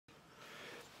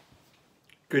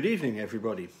Good evening,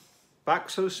 everybody. Back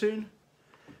so soon?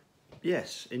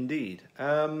 Yes, indeed.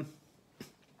 I'm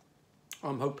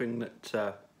hoping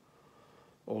that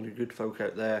all you good folk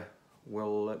out there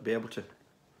will be able to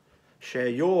share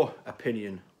your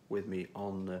opinion with me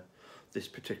on this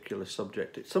particular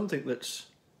subject. It's something that's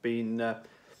been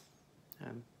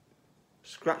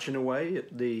scratching away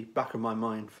at the back of my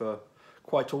mind for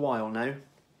quite a while now.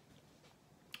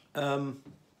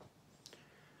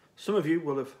 Some of you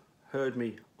will have heard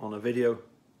me on a video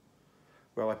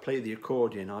where I play the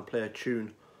accordion. I play a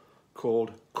tune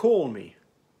called Call Me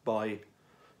by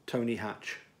Tony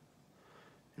Hatch.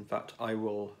 In fact, I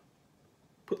will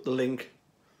put the link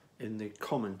in the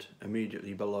comment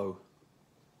immediately below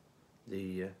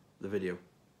the video.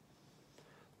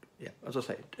 Yeah, as I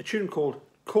say, a tune called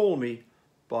Call Me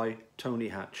by Tony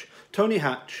Hatch. Tony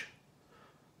Hatch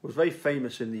was very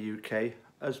famous in the UK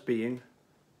as being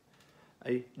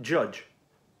a judge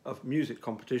of music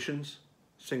competitions,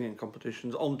 singing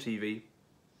competitions on TV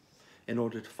in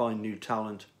order to find new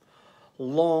talent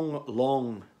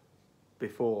long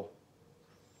before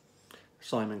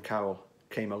Simon Cowell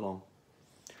came along.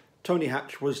 Tony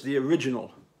Hatch was the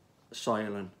original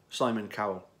Simon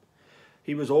Cowell.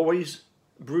 He was always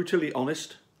brutally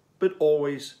honest, but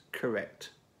always correct.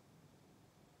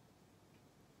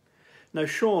 Now,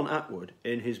 Sean Atwood,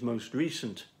 in his most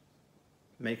recent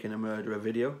Making a Murderer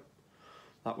video,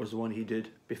 that was the one he did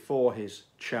before his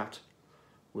chat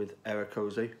with Eric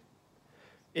Ose,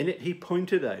 in it he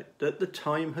pointed out that the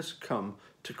time has come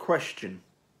to question,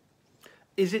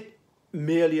 is it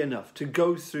merely enough to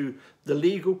go through the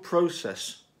legal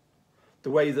process the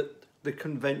way that the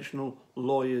conventional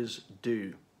lawyers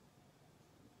do?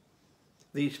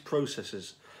 These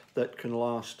processes that can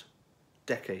last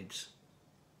decades.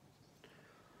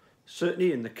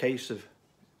 Certainly in the case of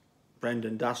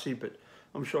Brendan Dassey, but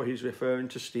I'm sure he's referring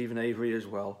to Stephen Avery as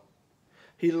well.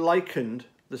 He likened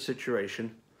the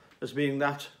situation as being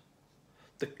that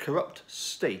the corrupt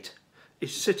state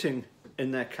is sitting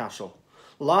in their castle,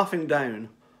 laughing down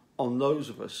on those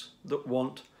of us that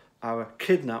want our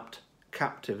kidnapped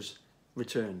captives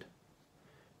returned,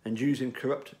 and using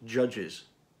corrupt judges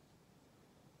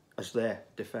as their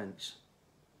defence.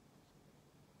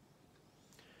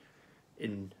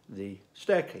 In The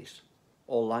Staircase,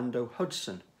 Orlando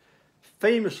Hudson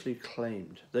famously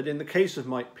claimed that in the case of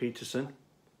Mike Peterson,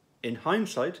 in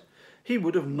hindsight, he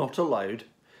would have not allowed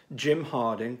Jim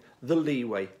Harding the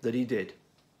leeway that he did.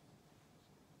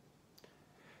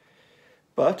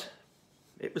 But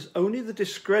it was only the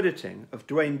discrediting of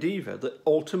Duane Deaver that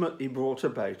ultimately brought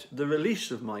about the release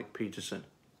of Mike Peterson.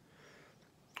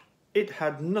 It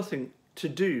had nothing to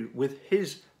do with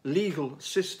his legal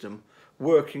system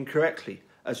working correctly,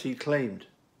 as he claimed.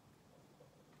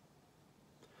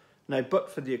 Now,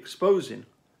 but for the exposing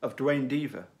of Duane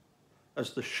Deaver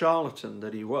as the charlatan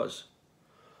that he was,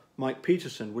 Mike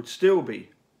Peterson would still be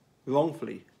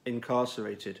wrongfully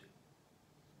incarcerated.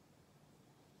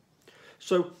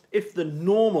 So if the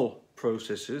normal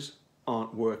processes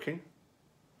aren't working,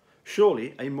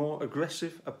 surely a more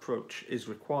aggressive approach is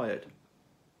required.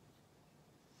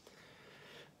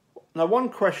 Now, one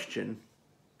question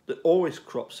that always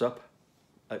crops up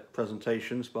at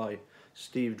presentations by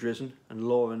Steve Drizin and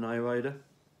Laura Nirider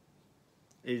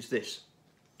is this: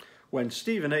 when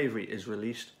Stephen Avery is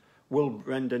released, will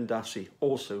Brendan Dassey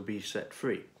also be set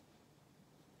free?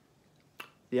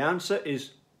 The answer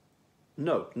is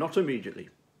no, not immediately.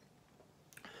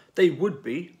 They would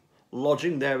be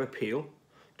lodging their appeal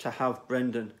to have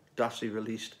Brendan Dassey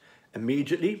released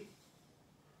immediately,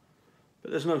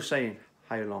 but there's no saying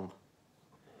how long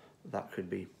that could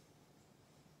be.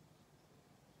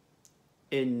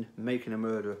 In Making a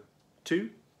Murderer 2,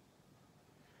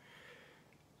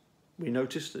 we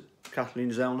noticed that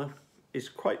Kathleen Zellner is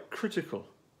quite critical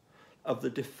of the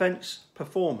defence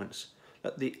performance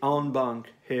at the en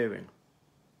banc hearing,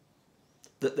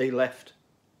 that they left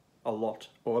a lot,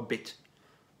 or a bit,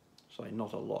 sorry,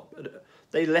 not a lot, but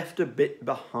they left a bit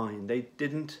behind. They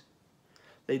didn't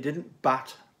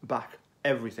bat back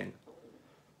everything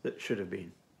that should have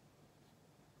been.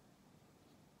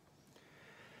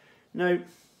 Now,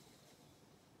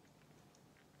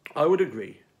 I would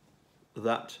agree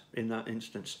that in that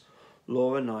instance,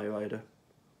 Laura Nirider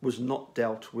was not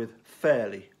dealt with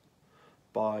fairly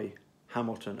by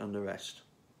Hamilton and the rest.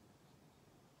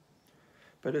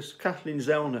 But as Kathleen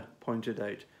Zellner pointed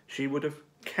out, she would have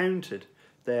countered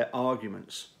their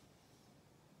arguments.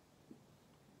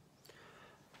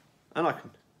 And I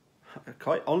can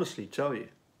quite honestly tell you,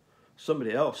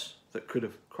 somebody else that could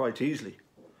have quite easily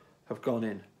have gone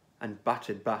in and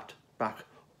batted back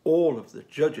all of the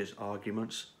judges'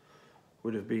 arguments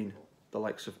would have been the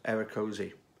likes of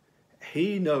Ericosi.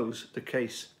 He knows the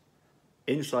case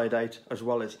inside out as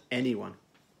well as anyone.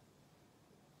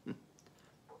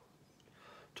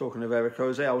 Talking of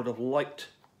Ericosi, I would have liked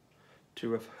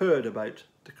to have heard about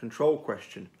the control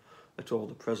question at all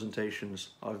the presentations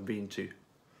I've been to.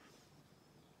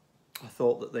 I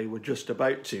thought that they were just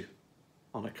about to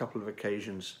on a couple of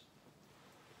occasions,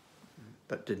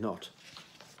 but did not.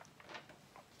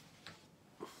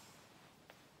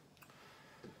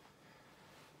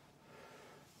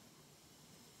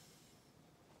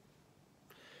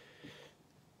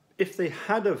 If they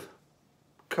had have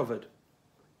covered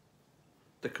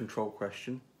the control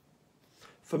question,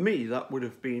 for me that would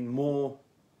have been more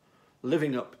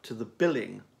living up to the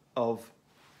billing of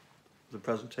the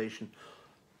presentation,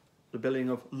 the billing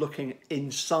of looking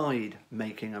inside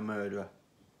Making a Murderer,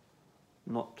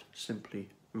 not simply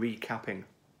recapping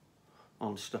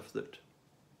on stuff that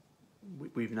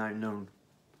we've now known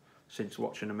since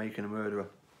watching a Making a Murderer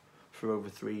for over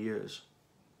 3 years.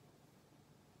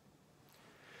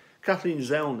 Kathleen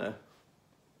Zellner,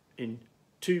 in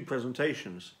 2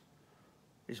 presentations,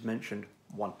 is mentioned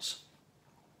once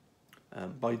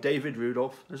by David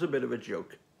Rudolph as a bit of a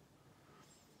joke.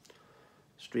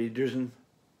 Drizin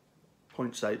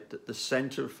points out that the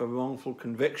Centre for Wrongful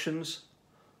Convictions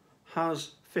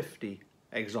has 50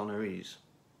 exonerees,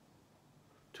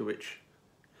 to which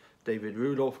David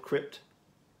Rudolph quipped,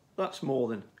 "That's more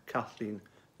than Kathleen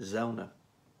Zellner."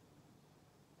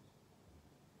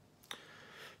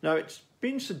 Now, it's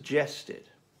been suggested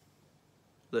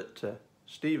that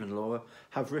Steve and Laura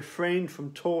have refrained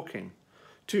from talking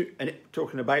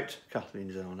about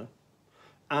Kathleen Zellner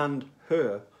and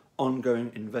her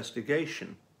ongoing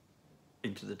investigation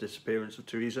into the disappearance of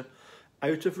Teresa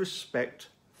out of respect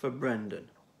for Brendan,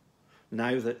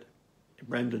 now that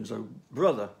Brendan's own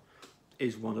brother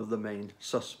is one of the main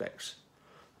suspects,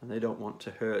 and they don't want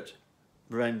to hurt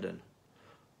Brendan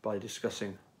by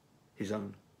discussing his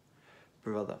own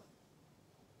brother.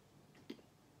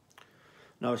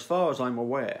 Now, as far as I'm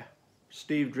aware,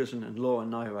 Steve Drizin and Laura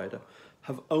Nirider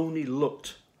have only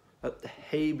looked at the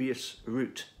habeas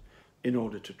route in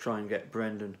order to try and get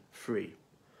Brendan free.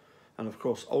 And of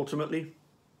course, ultimately,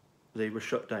 they were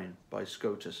shut down by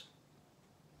SCOTUS.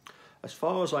 As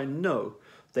far as I know,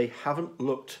 they haven't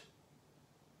looked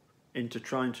into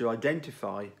trying to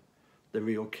identify the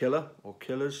real killer or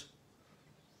killers.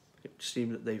 It would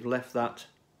seem that they've left that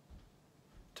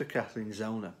to Kathleen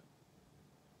Zellner.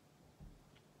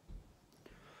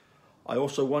 I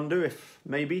also wonder if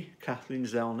maybe Kathleen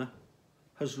Zellner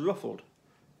has ruffled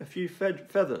a few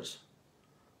feathers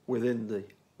within the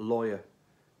lawyer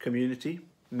community,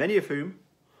 many of whom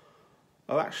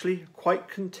are actually quite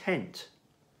content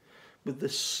with the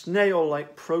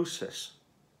snail-like process.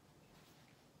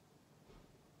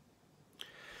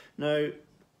 Now,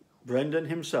 Brendan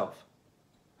himself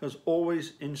has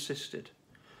always insisted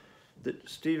that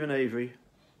Stephen Avery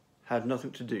had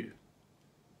nothing to do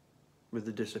with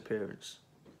the disappearance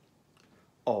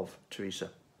of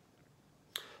Teresa,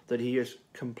 that he is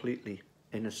completely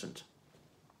innocent.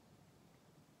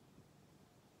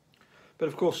 But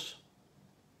of course,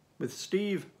 with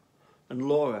Steve and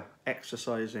Laura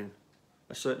exercising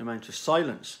a certain amount of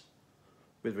silence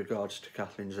with regards to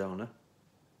Kathleen Zellner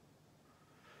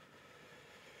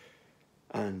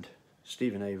and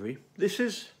Stephen Avery, this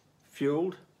has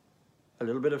fueled a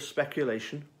little bit of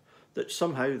speculation that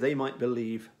somehow they might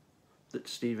believe that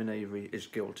Stephen Avery is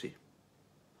guilty.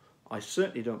 I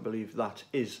certainly don't believe that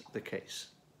is the case.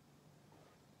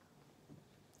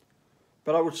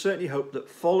 But I would certainly hope that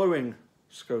following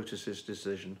SCOTUS's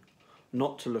decision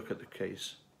not to look at the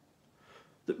case,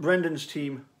 that Brendan's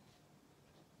team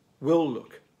will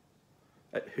look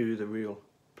at who the real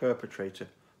perpetrator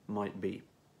might be.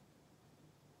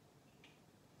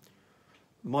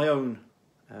 My own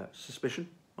suspicion,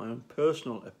 my own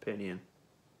personal opinion,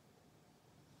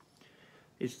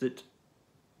 is that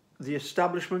the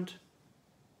establishment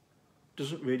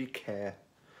doesn't really care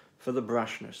for the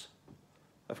brashness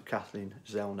of Kathleen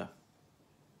Zellner.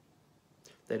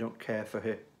 They don't care for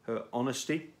her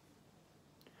honesty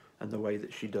and the way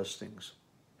that she does things.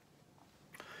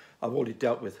 I've already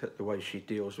dealt with the way she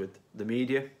deals with the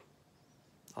media.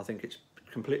 I think it's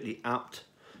completely apt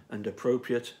and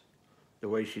appropriate the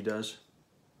way she does.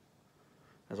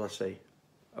 As I say,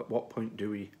 at what point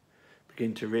do we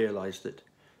begin to realise that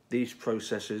these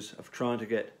processes of trying to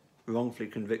get wrongfully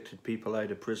convicted people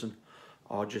out of prison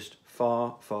are just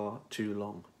far, far too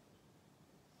long?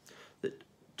 That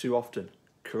too often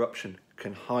corruption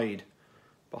can hide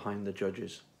behind the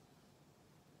judges.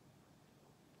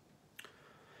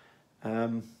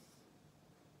 I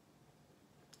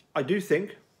do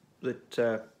think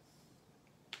that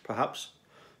perhaps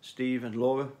Steve and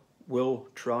Laura will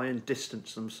try and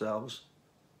distance themselves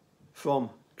from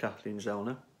Kathleen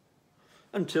Zellner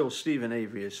until Stephen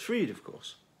Avery is freed, of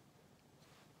course.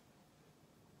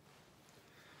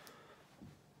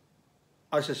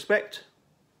 I suspect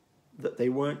that they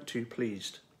weren't too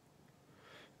pleased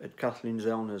at Kathleen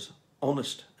Zellner's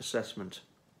honest assessment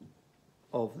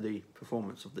of the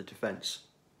performance of the defence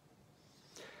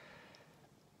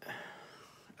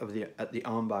at the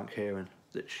armbank hearing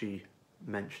that she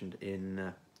mentioned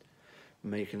in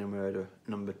Making a Murder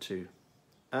 #2.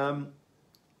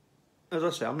 As I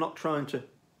say, I'm not trying to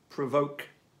provoke.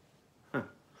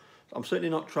 I'm certainly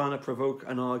not trying to provoke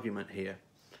an argument here.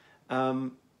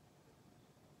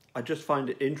 I just find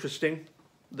it interesting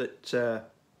that,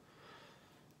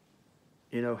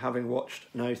 you know, having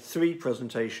watched now 3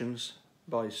 presentations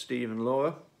by Steve and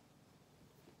Laura,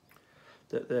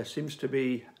 that there seems to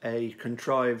be a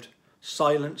contrived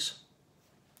silence.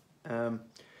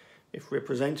 If we're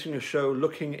presenting a show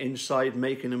looking inside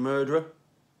Making a Murderer,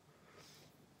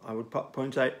 I would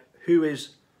point out who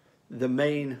is the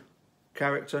main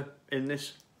character in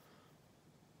this.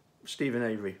 Stephen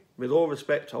Avery. With all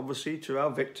respect, obviously, to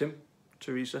our victim,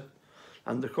 Teresa,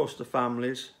 and of course the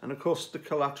families, and of course the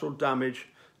collateral damage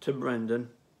to Brendan,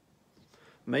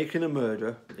 Making a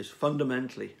Murder is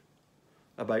fundamentally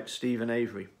about Stephen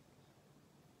Avery.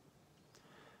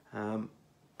 And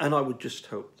I would just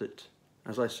hope that,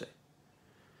 as I say,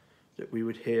 that we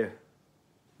would hear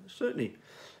certainly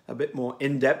a bit more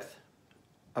in-depth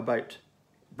about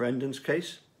Brendan's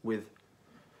case, with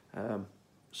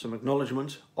some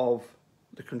acknowledgement of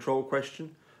the control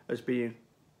question as being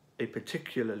a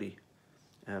particularly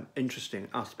interesting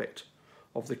aspect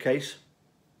of the case.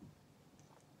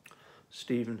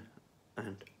 Stephen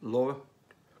and Laura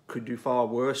could do far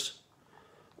worse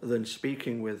than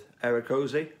speaking with Eric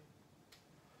Ose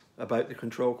about the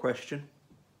control question.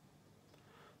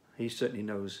 He certainly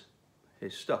knows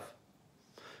his stuff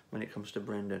when it comes to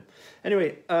Brendan.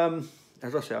 Anyway,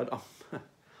 as I said,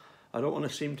 I don't want to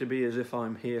seem to be as if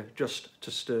I'm here just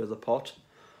to stir the pot.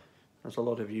 As a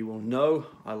lot of you will know,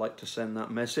 I like to send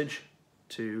that message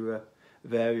to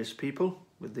various people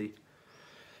with the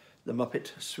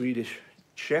Muppet Swedish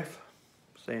chef,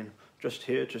 saying, just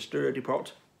here to stir the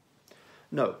pot.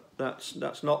 No,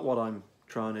 that's not what I'm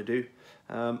trying to do.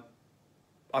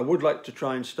 I would like to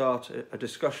try and start a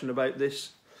discussion about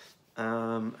this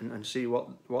and see what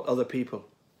other people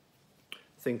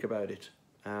think about it.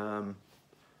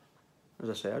 As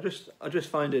I say, I just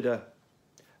find it a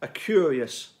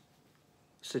curious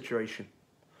situation,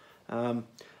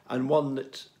 and one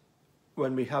that,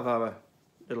 when we have our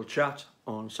little chat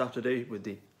on Saturday with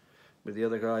the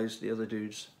other guys, the other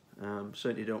dudes,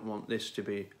 certainly don't want this to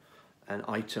be an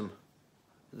item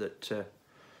that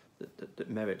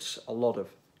merits a lot of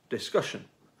discussion.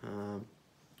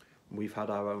 We've had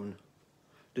our own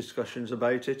discussions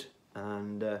about it,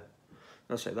 and as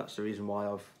I say, that's the reason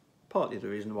why partly the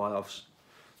reason why I've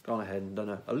gone ahead and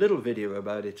done a little video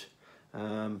about it.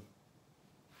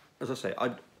 As I say,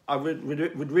 I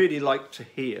would really like to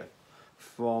hear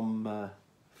from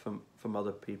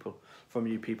other people, from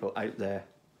you people out there,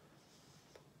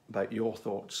 about your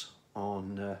thoughts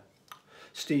on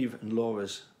Steve and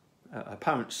Laura's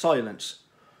apparent silence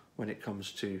when it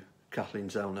comes to Kathleen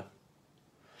Zellner.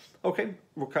 Okay,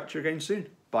 we'll catch you again soon.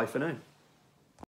 Bye for now.